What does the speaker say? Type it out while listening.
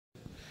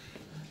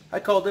I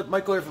called it.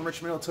 Michael here from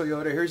Richmond Hill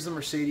Toyota. Here's the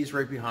Mercedes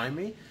right behind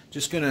me.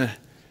 Just gonna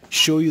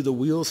show you the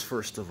wheels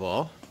first of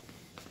all.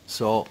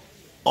 So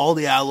all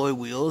the alloy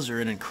wheels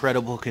are in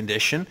incredible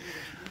condition,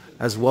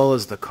 as well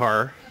as the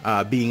car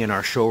being in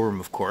our showroom,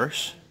 of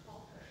course.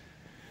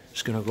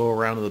 Just gonna go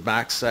around to the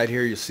back side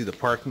here. You'll see the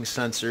parking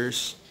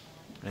sensors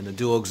and the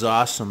dual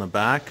exhaust on the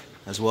back,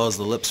 as well as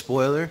the lip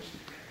spoiler.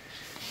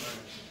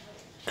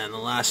 And the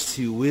last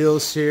two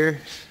wheels here.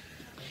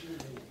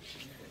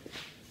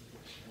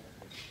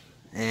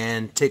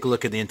 And take a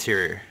look at the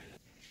interior.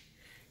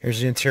 Here's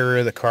the interior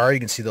of the car. You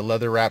can see the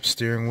leather wrapped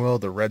steering wheel,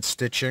 the red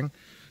stitching.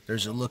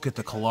 There's a look at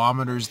the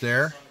kilometers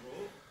there.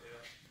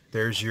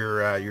 There's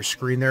your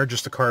screen there,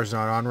 just the car's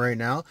not on right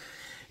now.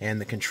 And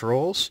the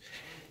controls.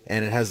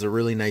 And it has the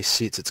really nice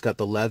seats. It's got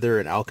the leather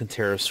and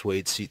Alcantara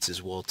suede seats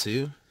as well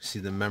too. See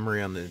the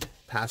memory on the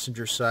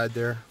passenger side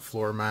there,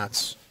 floor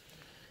mats.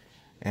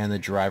 And the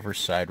driver's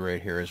side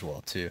right here as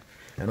well too.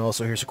 And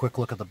also here's a quick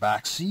look at the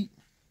back seat.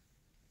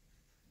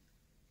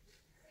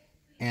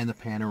 And the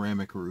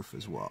panoramic roof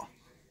as well.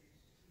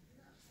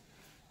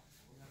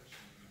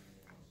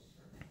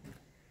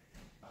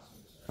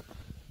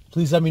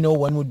 Please let me know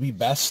when would be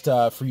best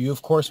for you,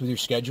 of course, with your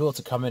schedule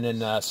to come in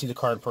and see the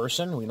car in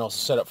person. We can also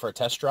set up for a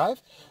test drive.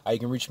 You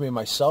can reach me at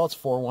my cell. It's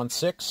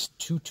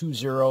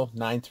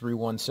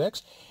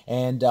 416-220-9316.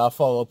 And I'll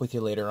follow up with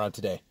you later on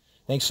today.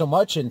 Thanks so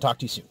much, and talk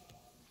to you soon.